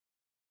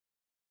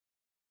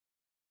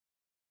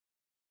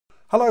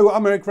Hello,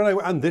 I'm Eric Renaud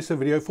and this is a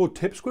video for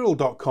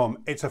tipsquirrel.com.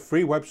 It's a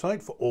free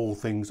website for all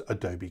things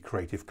Adobe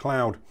Creative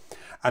Cloud.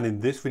 And in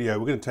this video,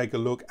 we're going to take a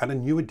look at a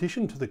new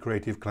addition to the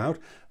Creative Cloud,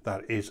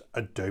 that is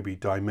Adobe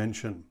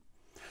Dimension.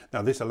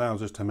 Now this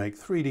allows us to make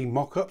 3D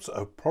mock-ups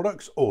of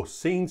products or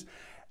scenes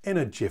in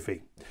a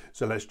jiffy.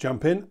 So let's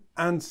jump in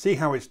and see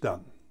how it's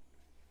done.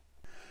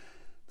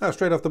 Now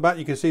straight off the bat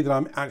you can see that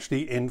I'm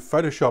actually in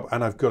Photoshop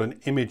and I've got an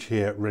image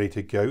here ready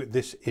to go.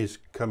 This is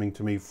coming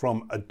to me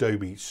from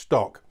Adobe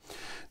stock.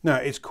 Now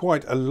it's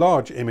quite a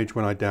large image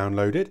when I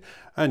download it,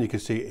 and you can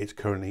see it's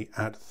currently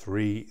at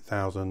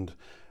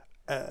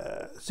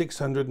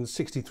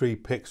 3,663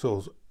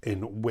 pixels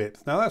in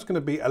width. Now that's going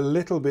to be a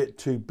little bit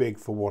too big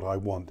for what I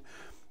want.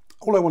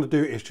 All I want to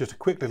do is just a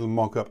quick little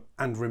mock-up,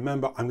 and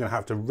remember I'm going to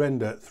have to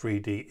render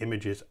 3D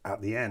images at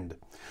the end.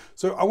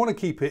 So I want to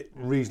keep it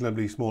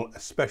reasonably small,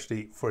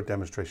 especially for a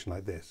demonstration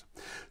like this.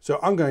 So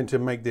I'm going to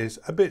make this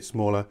a bit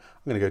smaller.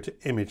 I'm going to go to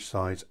image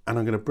size and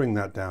I'm going to bring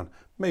that down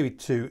maybe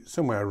to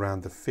somewhere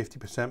around the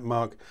 50%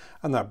 mark,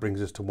 and that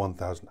brings us to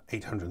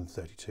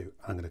 1832.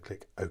 I'm going to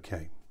click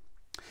OK.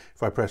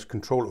 If I press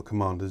Control or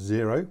Command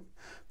 0,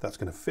 that's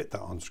going to fit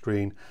that on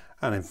screen,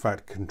 and in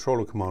fact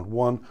Control or Command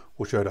 1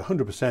 will show it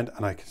 100%,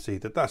 and I can see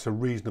that that's a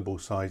reasonable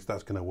size.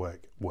 That's going to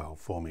work well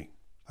for me.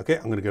 Okay,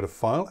 I'm going to go to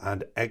File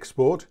and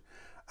Export,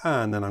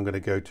 and then I'm going to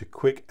go to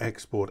Quick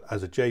Export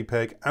as a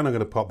JPEG, and I'm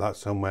going to pop that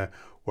somewhere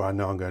where I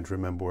know I'm going to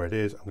remember where it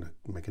is. I'm going to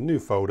make a new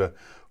folder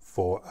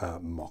for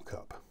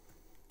Mockup.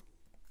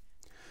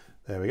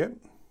 There we go, and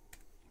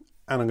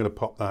I'm going to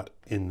pop that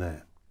in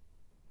there.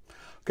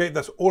 Okay,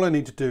 that's all I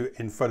need to do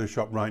in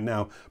Photoshop right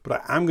now,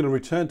 but I am going to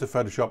return to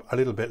Photoshop a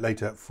little bit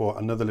later for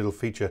another little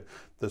feature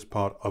that's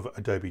part of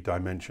Adobe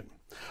Dimension.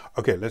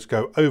 Okay, let's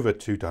go over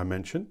to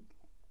Dimension.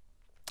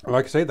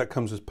 Like I say, that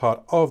comes as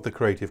part of the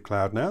Creative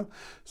Cloud now,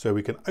 so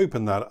we can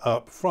open that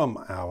up from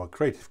our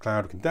Creative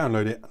Cloud. We can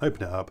download it and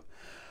open it up.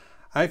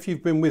 If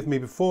you've been with me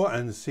before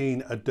and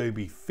seen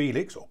Adobe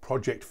Felix or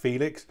Project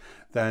Felix,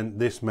 then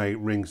this may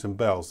ring some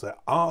bells. There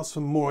are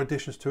some more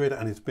additions to it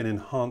and it's been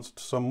enhanced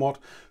somewhat,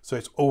 so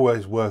it's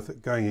always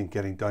worth going and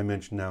getting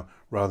Dimension now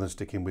rather than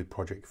sticking with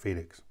Project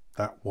Felix.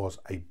 That was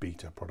a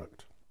beta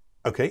product.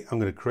 Okay, I'm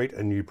going to create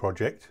a new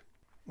project.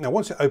 Now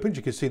once it opens,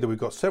 you can see that we've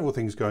got several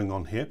things going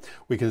on here.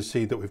 We can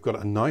see that we've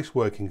got a nice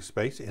working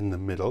space in the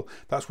middle.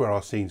 That's where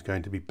our scene's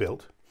going to be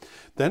built.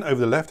 Then over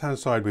the left hand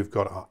side we've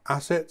got our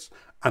assets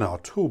and our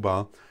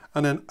toolbar,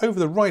 and then over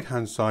the right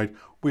hand side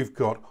we've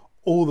got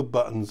all the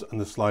buttons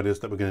and the sliders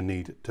that we're going to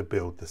need to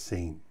build the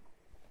scene.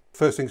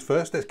 First things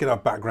first, let's get our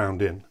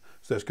background in.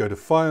 So let's go to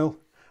File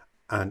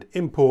and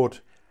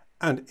Import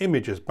and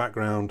Image as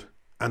Background,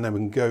 and then we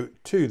can go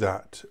to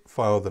that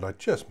file that I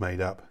just made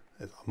up,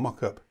 there's our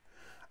mockup,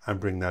 and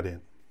bring that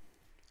in.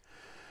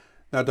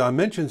 Now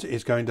Dimensions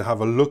is going to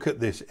have a look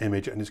at this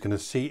image and it's going to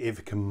see if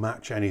it can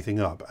match anything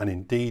up, and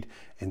indeed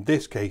in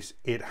this case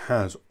it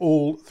has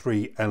all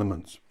three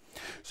elements.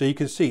 So you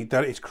can see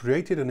that it's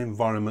created an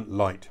environment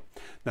light.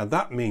 Now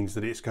that means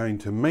that it's going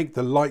to make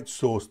the light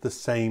source the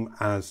same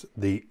as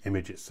the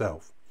image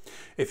itself.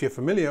 If you're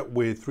familiar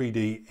with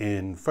 3D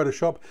in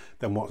Photoshop,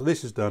 then what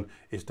this has done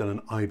is done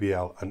an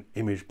IBL, an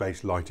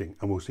image-based lighting,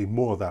 and we'll see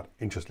more of that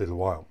in just a little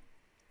while.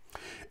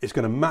 It's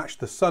going to match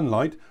the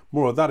sunlight,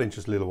 more of that in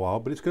just a little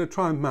while, but it's going to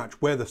try and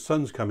match where the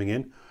sun's coming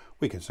in.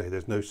 We can say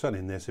there's no sun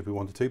in this if we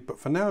wanted to, but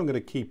for now I'm going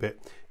to keep it.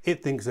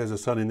 It thinks there's a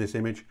sun in this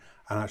image,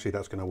 and actually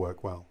that's going to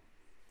work well.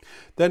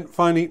 Then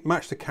finally,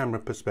 match the camera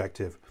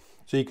perspective.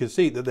 So you can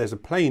see that there's a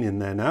plane in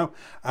there now,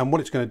 and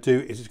what it's going to do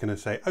is it's going to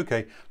say,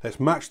 okay, let's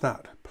match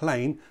that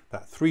plane,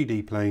 that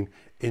 3D plane,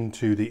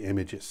 into the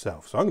image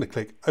itself. So I'm going to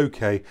click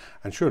OK,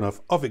 and sure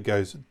enough, off it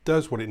goes,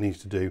 does what it needs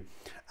to do,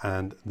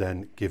 and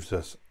then gives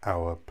us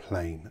our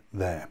plane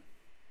there.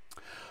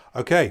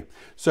 Okay,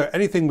 so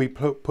anything we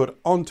put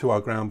onto our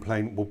ground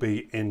plane will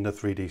be in the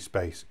 3D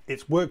space.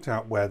 It's worked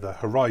out where the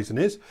horizon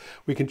is.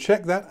 We can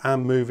check that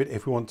and move it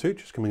if we want to,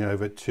 just coming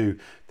over to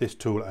this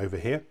tool over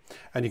here.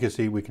 And you can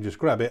see we can just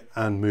grab it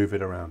and move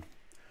it around.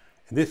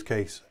 In this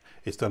case,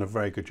 it's done a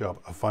very good job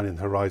of finding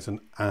the horizon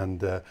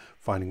and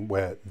finding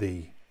where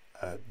the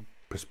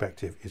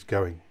perspective is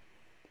going.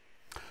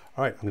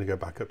 All right, I'm going to go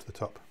back up to the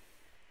top.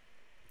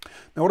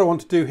 Now what I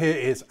want to do here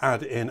is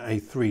add in a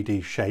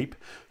 3D shape.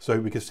 So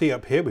we can see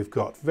up here we've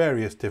got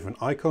various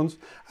different icons,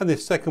 and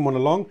this second one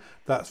along,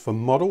 that's for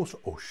models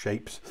or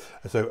shapes.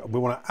 So we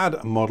want to add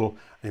a model,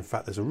 and in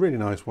fact there's a really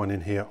nice one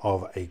in here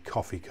of a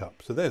coffee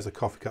cup. So there's a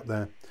coffee cup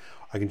there.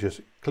 I can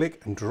just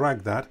click and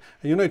drag that,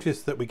 and you'll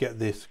notice that we get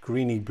this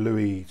greeny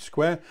bluey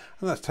square,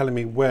 and that's telling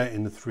me where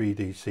in the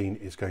 3D scene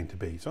it's going to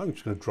be. So I'm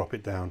just going to drop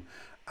it down,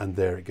 and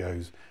there it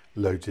goes,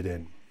 loads it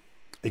in.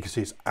 You can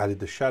see it's added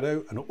the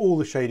shadow and all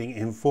the shading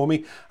in for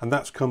me, and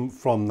that's come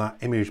from that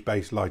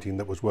image-based lighting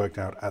that was worked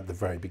out at the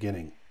very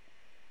beginning.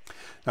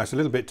 Now it's a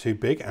little bit too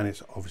big and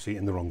it's obviously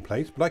in the wrong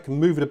place, but I can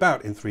move it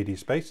about in 3D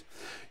space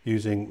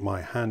using my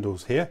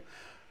handles here.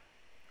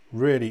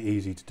 Really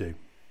easy to do.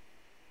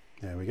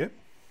 There we go.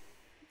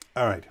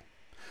 All right,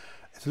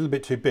 it's a little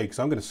bit too big,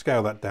 so I'm going to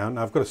scale that down.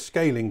 Now I've got a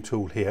scaling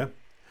tool here.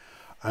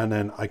 and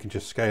then I can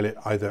just scale it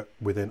either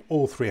within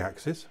all 3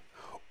 axes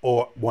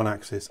or 1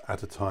 axis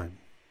at a time.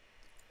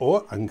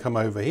 Or I can come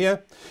over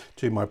here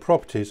to my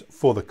properties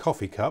for the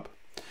coffee cup,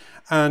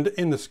 and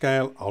in the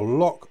scale I'll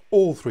lock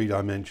all 3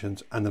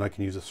 dimensions, and then I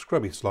can use a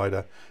scrubby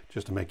slider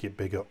just to make it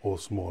bigger or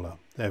smaller.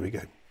 There we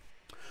go.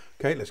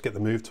 Okay, let's get the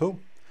move tool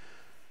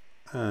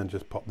and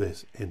just pop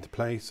this into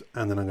place,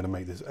 and then I'm going to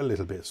make this a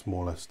little bit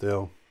smaller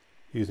still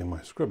using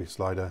my scrubby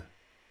slider.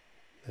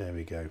 There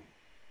we go.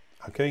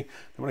 Okay, then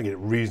when I get it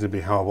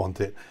reasonably how I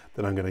want it,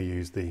 then I'm going to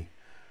use the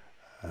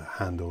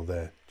handle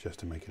there just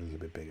to make it a little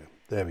bit bigger.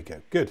 There we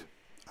go. Good.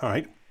 All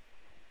right.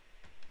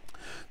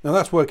 Now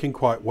that's working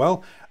quite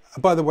well.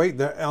 By the way,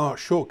 there are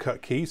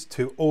shortcut keys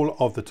to all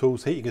of the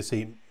tools here. You can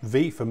see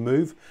V for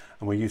move,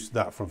 and we're used to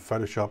that from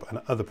Photoshop and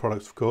other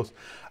products, of course.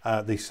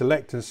 The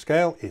select and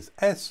scale is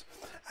S,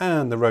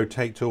 and the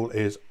rotate tool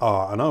is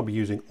R, and I'll be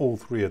using all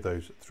 3 of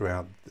those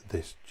throughout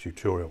this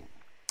tutorial.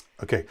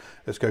 Okay,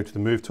 let's go to the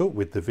move tool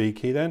with the V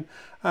key then,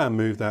 and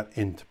move that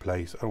into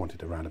place. I want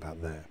it around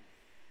about there.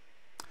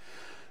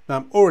 Now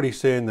I'm already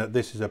seeing that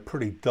this is a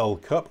pretty dull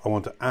cup. I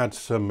want to add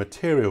some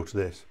material to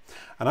this,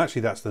 and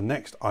actually that's the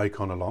next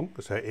icon along.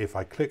 So if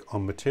I click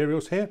on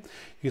materials here,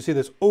 you can see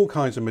there's all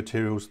kinds of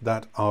materials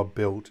that are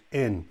built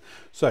in.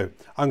 So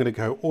I'm going to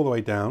go all the way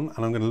down,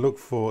 and I'm going to look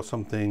for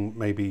something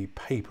maybe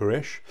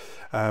paperish,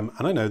 and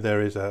I know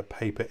there is a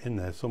paper in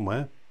there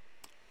somewhere.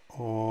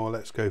 Or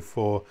let's go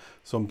for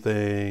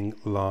something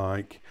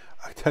like,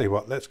 I tell you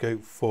what, let's go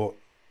for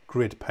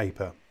grid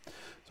paper.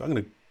 So I'm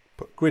going to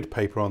put grid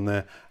paper on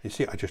there. You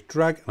see, I just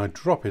drag and I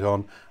drop it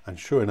on, and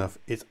sure enough,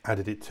 it's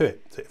added it to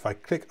it. So if I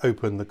click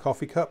open the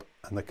coffee cup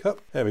and the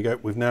cup, there we go,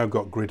 we've now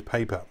got grid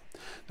paper.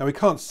 Now we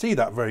can't see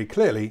that very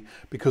clearly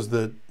because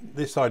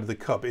this side of the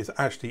cup is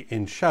actually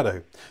in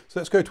shadow. So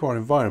let's go to our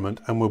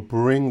environment, and we'll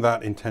bring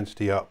that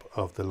intensity up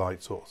of the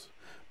light source.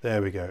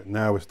 There we go.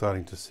 Now we're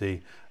starting to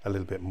see a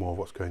little bit more of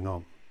what's going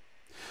on.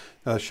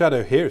 Now the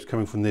shadow here is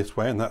coming from this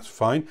way, and that's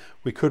fine.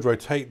 We could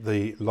rotate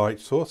the light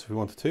source if we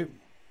wanted to.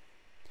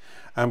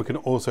 And we can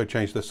also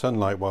change the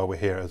sunlight while we're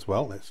here as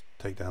well. Let's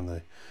take down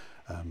the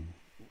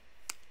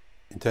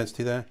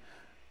intensity there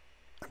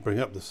and bring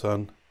up the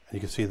sun. And you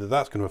can see that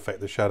that's going to affect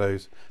the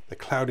shadows. The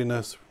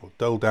cloudiness will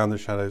dull down the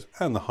shadows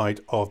and the height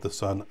of the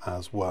sun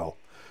as well.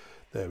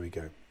 There we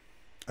go.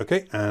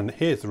 Okay, and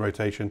here's the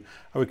rotation,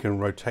 and we can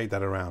rotate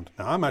that around.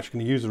 Now I'm actually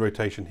going to use the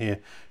rotation here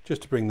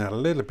just to bring that a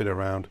little bit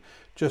around,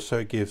 just so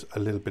it gives a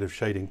little bit of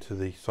shading to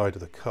the side of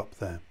the cup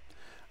there.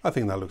 I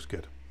think that looks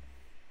good.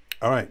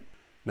 All right,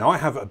 now I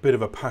have a bit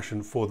of a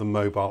passion for the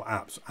mobile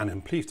apps, and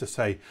I'm pleased to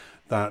say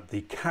that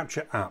the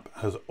Capture app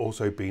has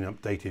also been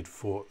updated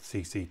for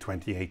CC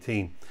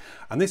 2018.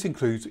 And this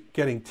includes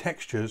getting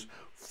textures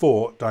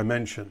for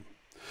dimension.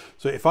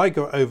 So if I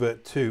go over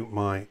to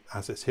my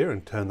assets here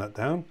and turn that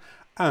down,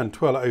 and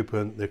twirl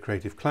open the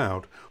Creative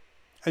Cloud,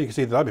 and you can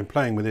see that I've been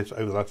playing with this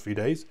over the last few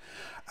days,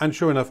 and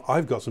sure enough,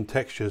 I've got some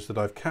textures that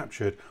I've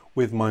captured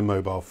with my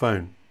mobile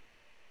phone.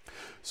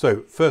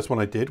 So first one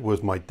I did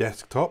was my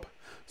desktop,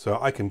 so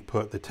I can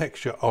put the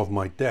texture of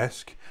my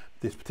desk,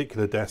 this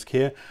particular desk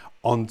here,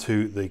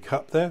 onto the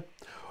cup there.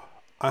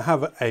 I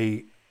have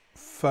a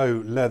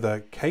faux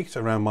leather case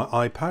around my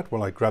iPad.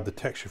 Well, I grabbed the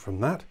texture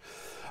from that.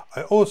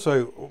 I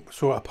also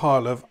saw a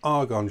pile of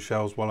argon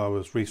shells while I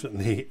was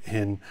recently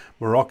in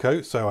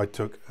Morocco, so I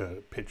took a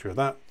picture of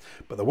that.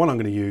 But the one I'm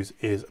going to use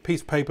is a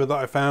piece of paper that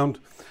I found.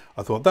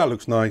 I thought that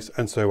looks nice,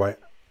 and so I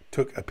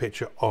took a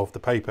picture of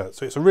the paper.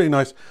 So it's a really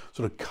nice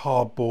sort of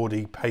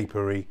cardboardy,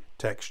 papery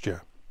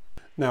texture.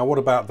 Now, what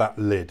about that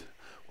lid?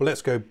 Well,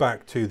 let's go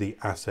back to the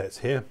assets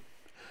here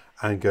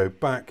and go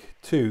back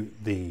to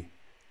the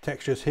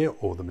textures here,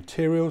 or the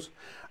materials,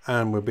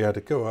 and we'll be able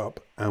to go up,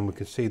 and we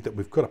can see that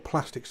we've got a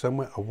plastic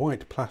somewhere, a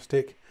white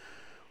plastic.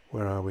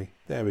 Where are we?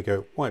 There we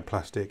go, white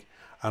plastic.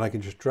 And I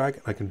can just drag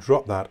and I can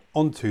drop that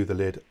onto the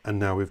lid, and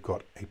now we've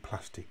got a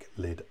plastic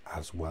lid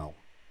as well.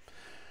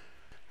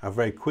 Now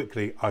very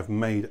quickly, I've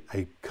made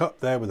a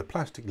cup there with a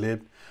plastic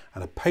lid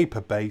and a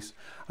paper base,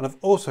 and I've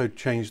also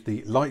changed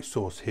the light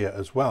source here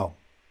as well.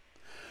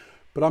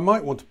 But I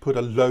might want to put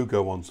a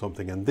logo on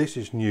something, and this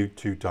is new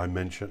to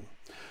Dimension.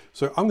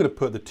 So I'm going to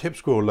put the Tip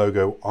Squirrel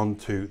logo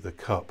onto the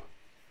cup.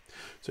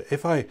 So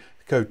if I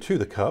go to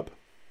the cup,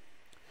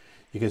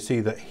 you can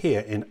see that here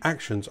in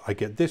Actions, I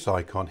get this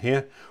icon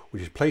here,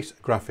 which is Place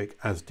Graphic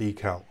as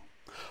Decal.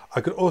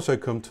 I could also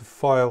come to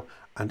File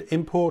and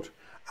Import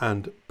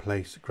and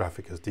Place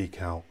Graphic as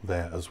Decal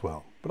there as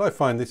well. But I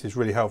find this is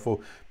really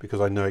helpful because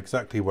I know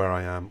exactly where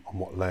I am and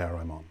what layer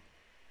I'm on.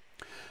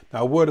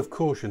 Now, a word of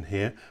caution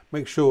here,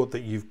 make sure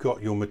that you've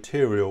got your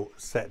material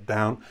set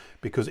down,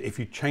 because if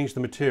you change the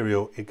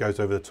material, it goes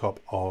over the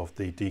top of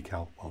the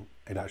decal. Well,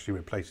 it actually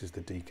replaces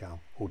the decal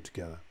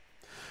altogether.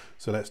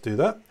 So let's do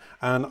that.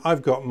 And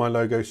I've got my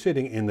logo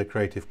sitting in the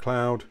Creative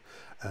Cloud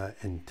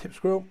in Tip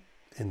Squirrel,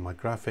 in my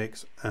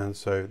graphics. And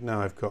so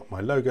now I've got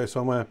my logo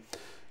somewhere.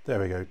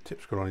 There we go,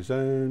 Tip Squirrel on his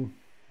own.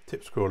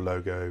 Tip Squirrel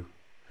logo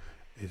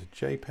is a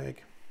JPEG.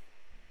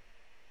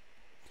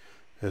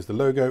 There's the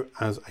logo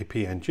as a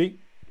PNG.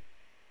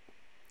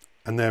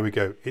 And there we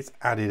go, it's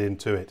added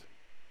into it.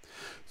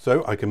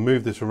 So I can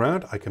move this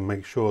around, I can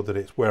make sure that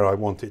it's where I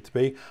want it to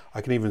be. I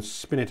can even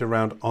spin it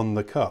around on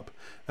the cup.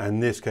 And in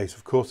this case,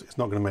 of course, it's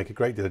not going to make a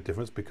great deal of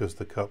difference because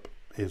the cup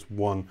is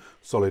one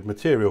solid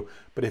material.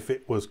 But if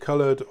it was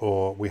coloured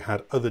or we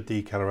had other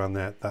decal around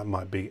there, that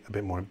might be a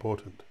bit more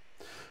important.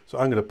 So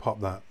I'm going to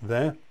pop that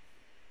there.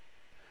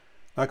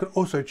 I can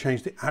also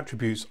change the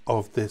attributes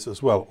of this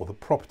as well, or the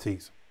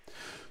properties.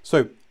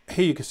 So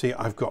here you can see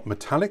I've got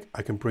metallic.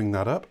 I can bring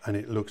that up and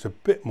it looks a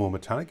bit more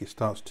metallic. It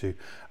starts to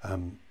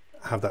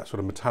have that sort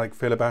of metallic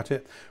feel about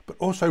it, but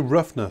also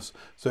roughness.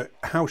 So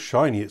how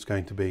shiny it's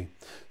going to be.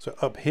 So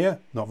up here,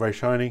 not very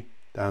shiny.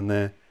 Down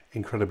there,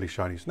 incredibly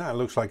shiny. So now it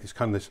looks like it's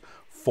kind of this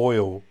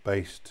foil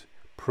based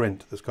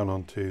print that's gone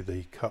onto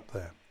the cup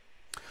there.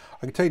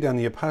 I can take down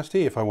the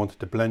opacity if I wanted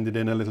to blend it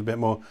in a little bit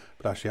more,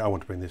 but actually I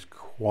want to bring this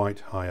quite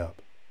high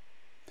up.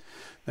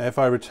 Now if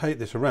I rotate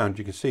this around,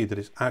 you can see that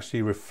it's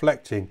actually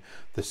reflecting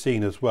the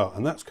scene as well,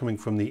 and that's coming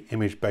from the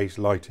image-based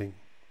lighting.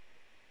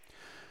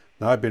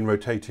 Now I've been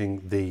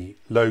rotating the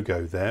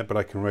logo there, but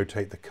I can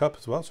rotate the cup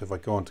as well. So if I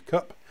go onto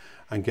cup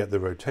and get the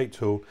rotate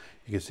tool,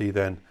 you can see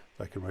then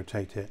I can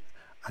rotate it,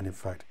 and in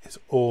fact it's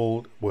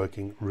all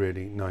working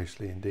really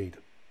nicely indeed.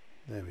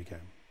 There we go.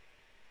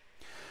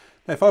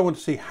 Now if I want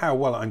to see how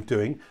well I'm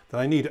doing, then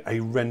I need a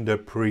render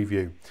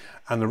preview,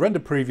 and the render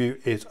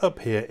preview is up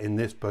here in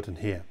this button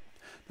here.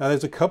 Now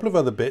there's a couple of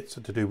other bits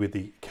to do with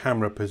the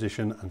camera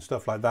position and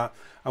stuff like that,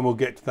 and we'll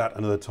get to that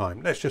another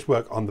time. Let's just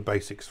work on the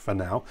basics for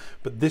now,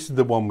 but this is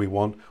the one we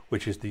want,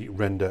 which is the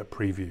render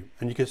preview.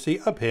 And you can see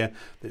up here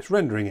that it's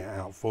rendering it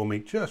out for me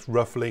just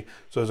roughly,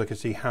 so as I can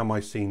see how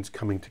my scene's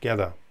coming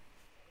together.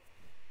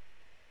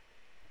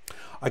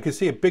 I can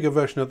see a bigger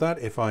version of that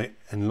if I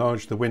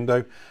enlarge the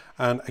window,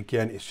 and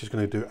again it's just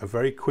going to do a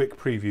very quick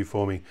preview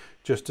for me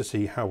just to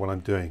see how well I'm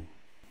doing.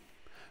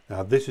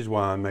 Now this is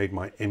why I made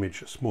my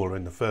image smaller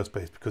in the first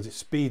place, because it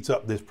speeds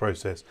up this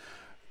process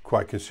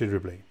quite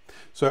considerably.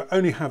 So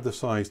only have the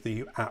size that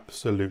you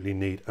absolutely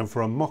need, and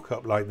for a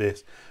mock-up like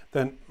this,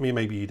 then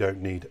maybe you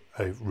don't need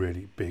a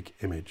really big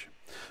image.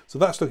 So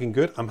that's looking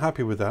good. I'm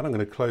happy with that. I'm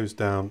going to close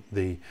down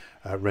the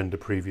render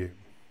preview.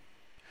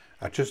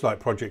 Just like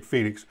Project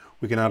Felix,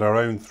 we can add our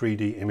own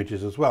 3D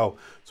images as well.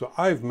 So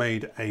I've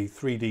made a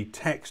 3D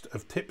text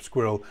of Tip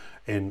Squirrel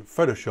in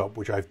Photoshop,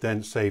 which I've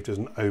then saved as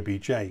an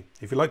OBJ.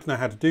 If you'd like to know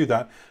how to do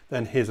that,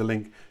 then here's a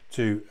link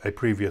to a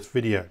previous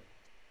video.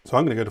 So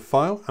I'm going to go to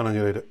File, and I'm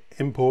going to go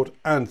to Import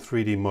and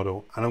 3D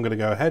Model, and I'm going to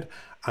go ahead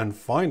and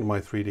find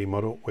my 3D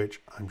model, which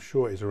I'm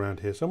sure is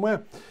around here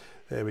somewhere.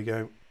 There we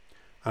go.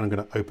 And I'm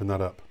going to open that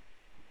up.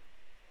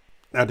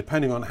 Now,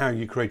 depending on how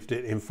you created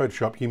it in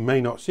Photoshop, you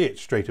may not see it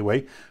straight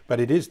away,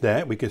 but it is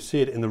there. We can see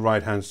it in the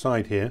right-hand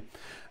side here.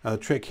 The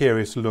trick here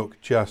is to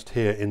look just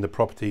here in the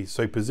properties.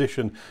 So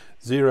position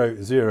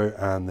 0, 0,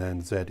 and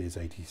then Z is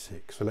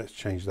 86. So let's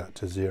change that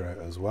to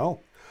 0 as well.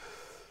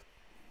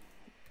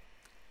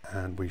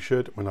 And we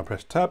should, when I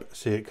press Tab,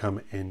 see it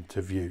come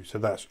into view. So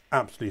that's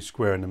absolutely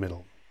square in the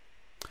middle.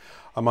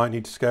 I might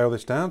need to scale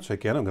this down. So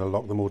again, I'm going to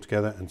lock them all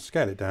together and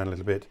scale it down a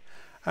little bit,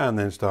 and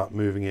then start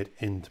moving it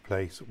into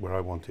place where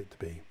I want it to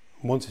be.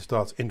 Once it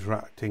starts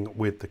interacting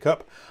with the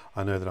cup,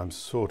 I know that I'm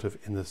sort of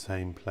in the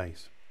same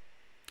place.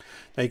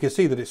 Now you can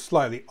see that it's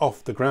slightly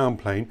off the ground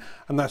plane,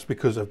 and that's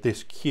because of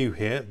this Q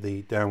here,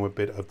 the downward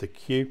bit of the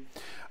Q.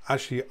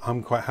 Actually,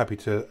 I'm quite happy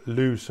to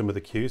lose some of the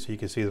Q, so you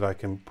can see that I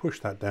can push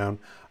that down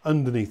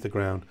underneath the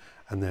ground,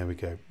 and there we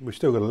go. We've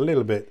still got a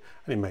little bit,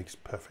 and it makes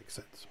perfect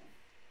sense.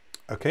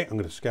 Okay, I'm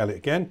going to scale it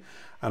again,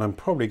 and I'm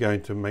probably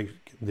going to make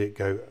it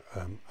go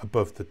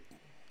above the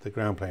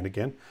ground plane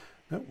again.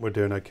 No, we're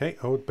doing okay.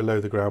 Oh,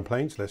 below the ground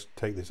plane. So let's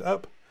take this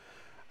up,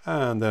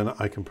 and then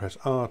I can press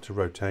R to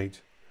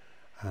rotate,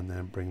 and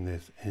then bring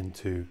this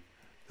into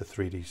the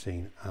 3D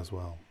scene as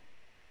well.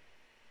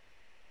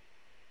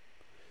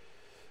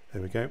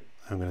 There we go.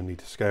 I'm going to need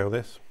to scale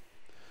this.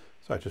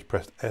 So I just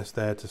pressed S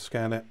there to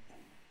scale it.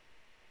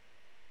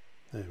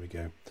 There we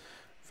go.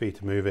 V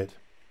to move it.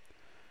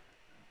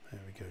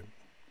 There we go.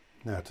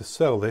 Now to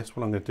sell this,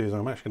 what I'm going to do is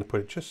I'm actually going to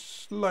put it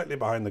just slightly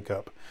behind the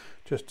cup,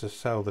 just to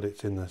sell that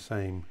it's in the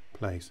same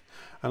place.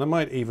 And I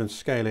might even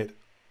scale it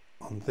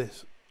on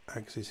this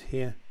axis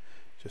here,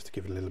 just to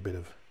give it a little bit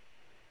of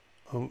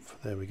oomph.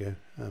 There we go,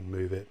 and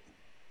move it.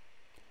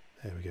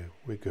 There we go,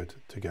 we're good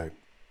to go.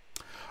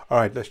 All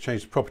right, let's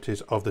change the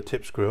properties of the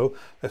tip squirrel.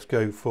 Let's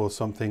go for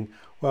something,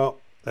 well,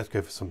 let's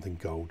go for something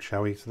gold,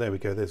 shall we? So there we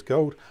go, there's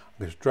gold.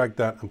 I'm going to drag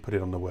that and put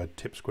it on the word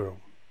tip squirrel.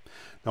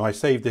 Now I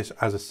save this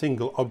as a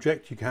single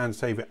object. You can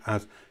save it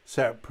as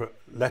separate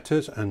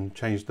letters and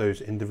change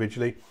those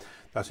individually.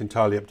 That's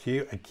entirely up to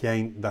you.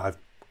 Again, I've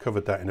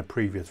covered that in a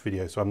previous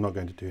video, so I'm not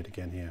going to do it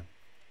again here.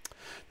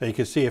 Now you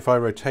can see if I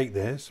rotate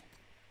this,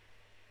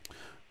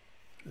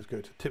 let's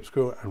go to tip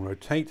squirrel and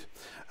rotate.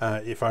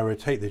 If I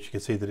rotate this, you can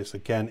see that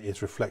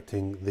it's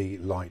reflecting the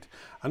light,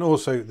 and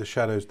also the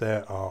shadows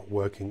there are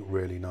working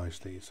really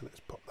nicely. So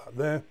let's pop that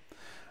there.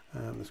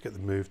 Let's get the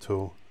move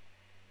tool.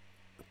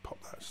 Pop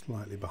that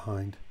slightly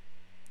behind.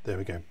 There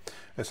we go.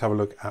 Let's have a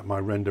look at my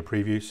render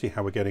preview, see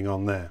how we're getting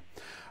on there.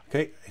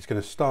 Okay, it's going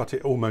to start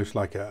it almost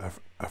like a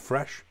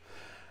fresh,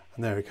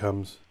 and there it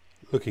comes,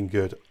 looking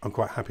good. I'm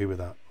quite happy with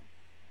that.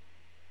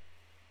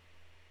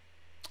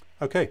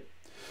 Okay,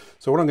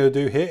 so what I'm going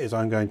to do here is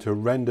I'm going to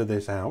render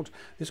this out.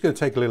 It's going to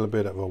take a little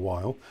bit of a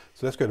while,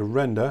 so let's go to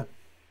render,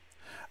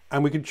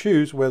 and we can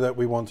choose whether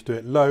we want to do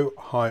it low,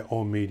 high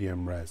or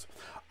medium res.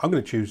 I'm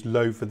going to choose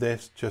low for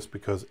this just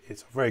because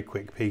it's a very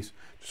quick piece.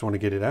 Just want to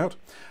get it out.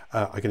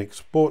 I can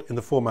export in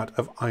the format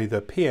of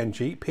either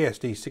PNG,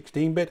 PSD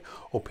 16-bit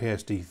or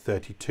PSD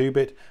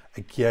 32-bit.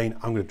 Again,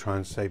 I'm going to try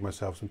and save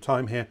myself some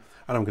time here,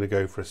 and I'm going to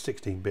go for a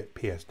 16-bit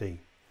PSD.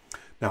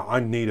 Now I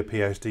need a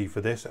PSD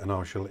for this, and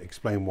I shall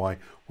explain why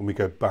when we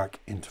go back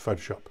into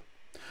Photoshop.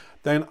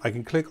 Then I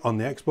can click on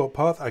the export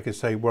path. I can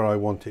say where I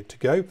want it to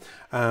go.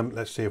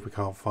 Let's see if we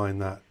can't find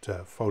that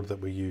folder that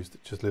we used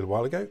just a little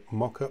while ago.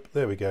 Mockup,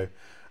 there we go.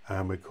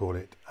 And we call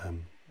it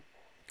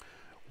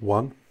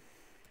 1.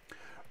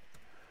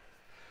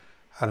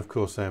 And of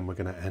course then we're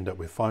going to end up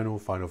with final,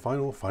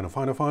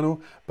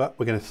 but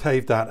we're going to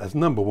save that as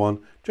number 1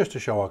 just to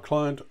show our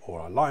client or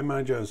our line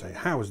manager and say,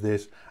 how is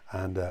this?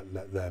 And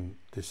let them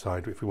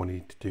decide if we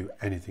want to do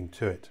anything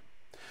to it.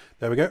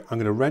 There we go. I'm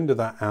going to render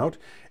that out.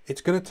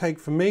 It's going to take,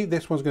 for me,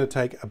 this one's going to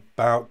take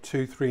about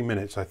 2-3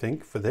 minutes, I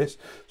think, for this.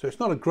 So it's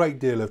not a great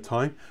deal of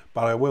time,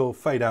 but I will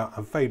fade out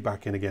and fade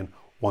back in again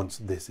once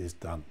this is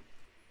done.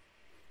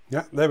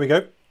 Yeah, there we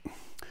go.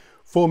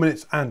 4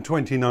 minutes and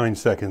 29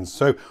 seconds.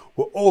 So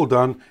we're all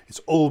done. It's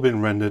all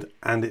been rendered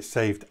and it's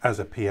saved as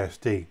a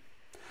PSD.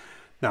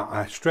 Now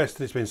I stress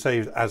that it's been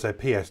saved as a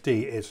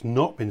PSD. It's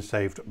not been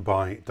saved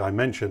by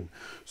dimension.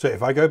 So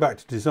if I go back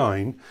to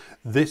design,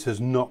 this has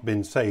not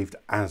been saved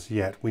as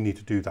yet. We need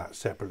to do that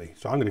separately.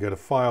 So I'm going to go to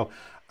File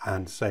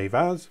and Save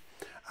As,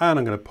 and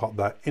I'm going to pop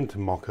that into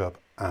Mockup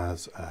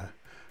as a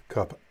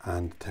cup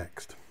and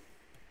text.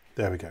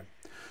 There we go.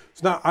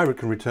 So now I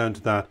can return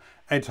to that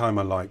anytime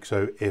I like.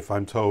 So if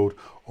I'm told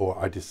or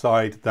I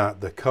decide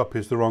that the cup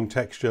is the wrong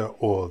texture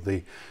or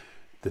the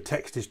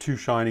text is too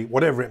shiny,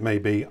 whatever it may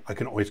be, I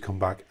can always come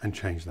back and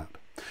change that.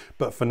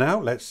 But for now,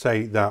 let's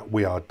say that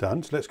we are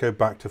done. So let's go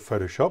back to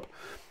Photoshop,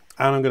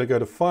 and I'm going to go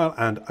to File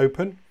and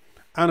Open,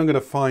 and I'm going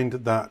to find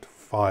that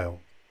file.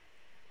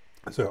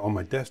 So on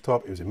my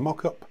desktop, it was in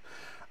Mockup,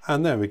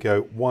 and there we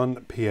go,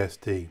 1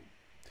 PSD.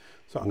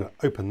 So I'm going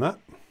to open that.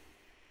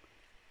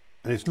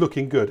 And it's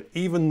looking good,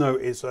 even though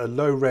it's a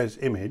low res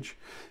image.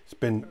 It's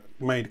been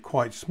made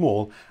quite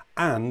small,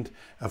 and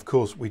of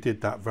course we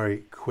did that very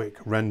quick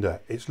render.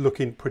 It's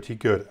looking pretty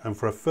good, and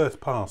for a first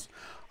pass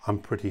I'm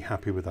pretty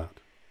happy with that.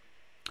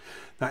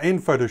 Now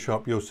in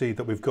Photoshop you'll see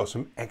that we've got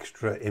some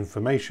extra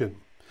information.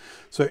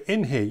 So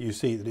in here you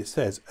see that it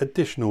says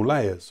additional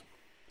layers,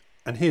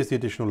 and here's the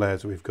additional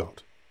layers that we've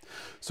got.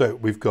 So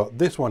we've got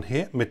this one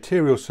here,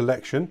 material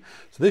selection.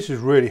 So this is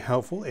really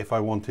helpful if I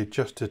wanted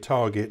just to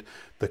target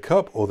the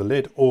cup or the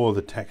lid or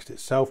the text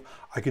itself.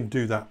 I can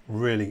do that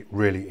really,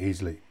 really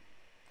easily.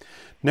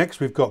 Next,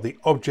 we've got the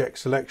object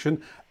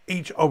selection.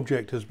 Each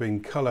object has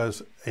been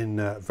colors in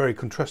very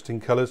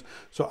contrasting colors,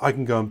 so I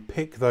can go and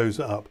pick those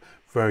up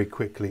very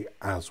quickly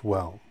as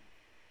well.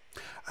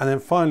 And then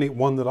finally,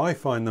 one that I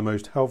find the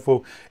most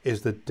helpful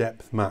is the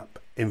depth map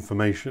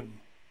information.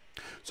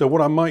 So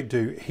what I might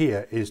do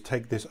here is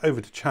take this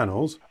over to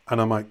channels, and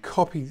I might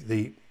copy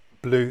the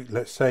blue,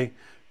 let's say,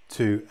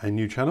 to a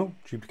new channel,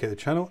 duplicate the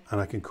channel,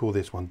 and I can call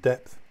this one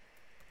depth.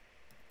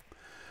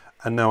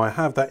 And now I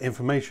have that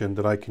information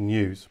that I can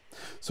use.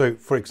 So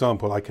for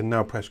example, I can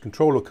now press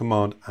Control or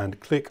Command and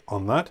click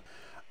on that.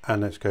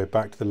 And let's go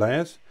back to the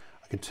layers.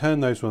 I can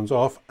turn those ones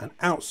off, and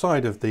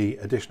outside of the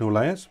additional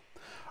layers,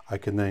 I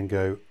can then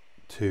go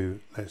to,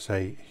 let's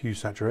say, hue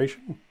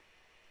saturation.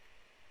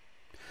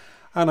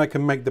 And I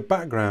can make the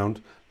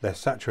background less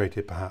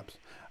saturated perhaps.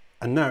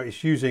 And now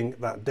it's using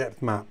that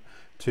depth map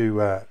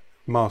to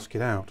mask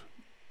it out.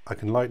 I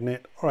can lighten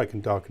it or I can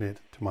darken it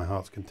to my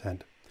heart's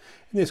content.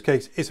 In this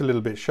case, it's a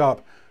little bit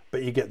sharp,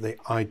 but you get the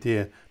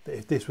idea that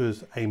if this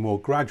was a more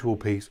gradual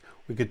piece,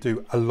 we could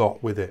do a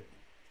lot with it.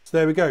 So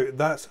there we go.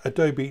 That's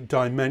Adobe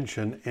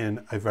Dimension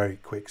in a very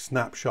quick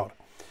snapshot.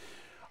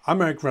 I'm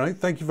Eric Renaud.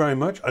 Thank you very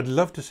much. I'd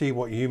love to see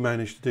what you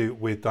managed to do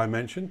with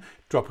Dimension.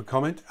 Drop a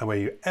comment and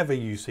wherever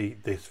you see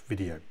this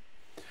video.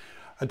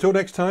 Until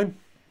next time,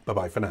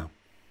 bye-bye for now.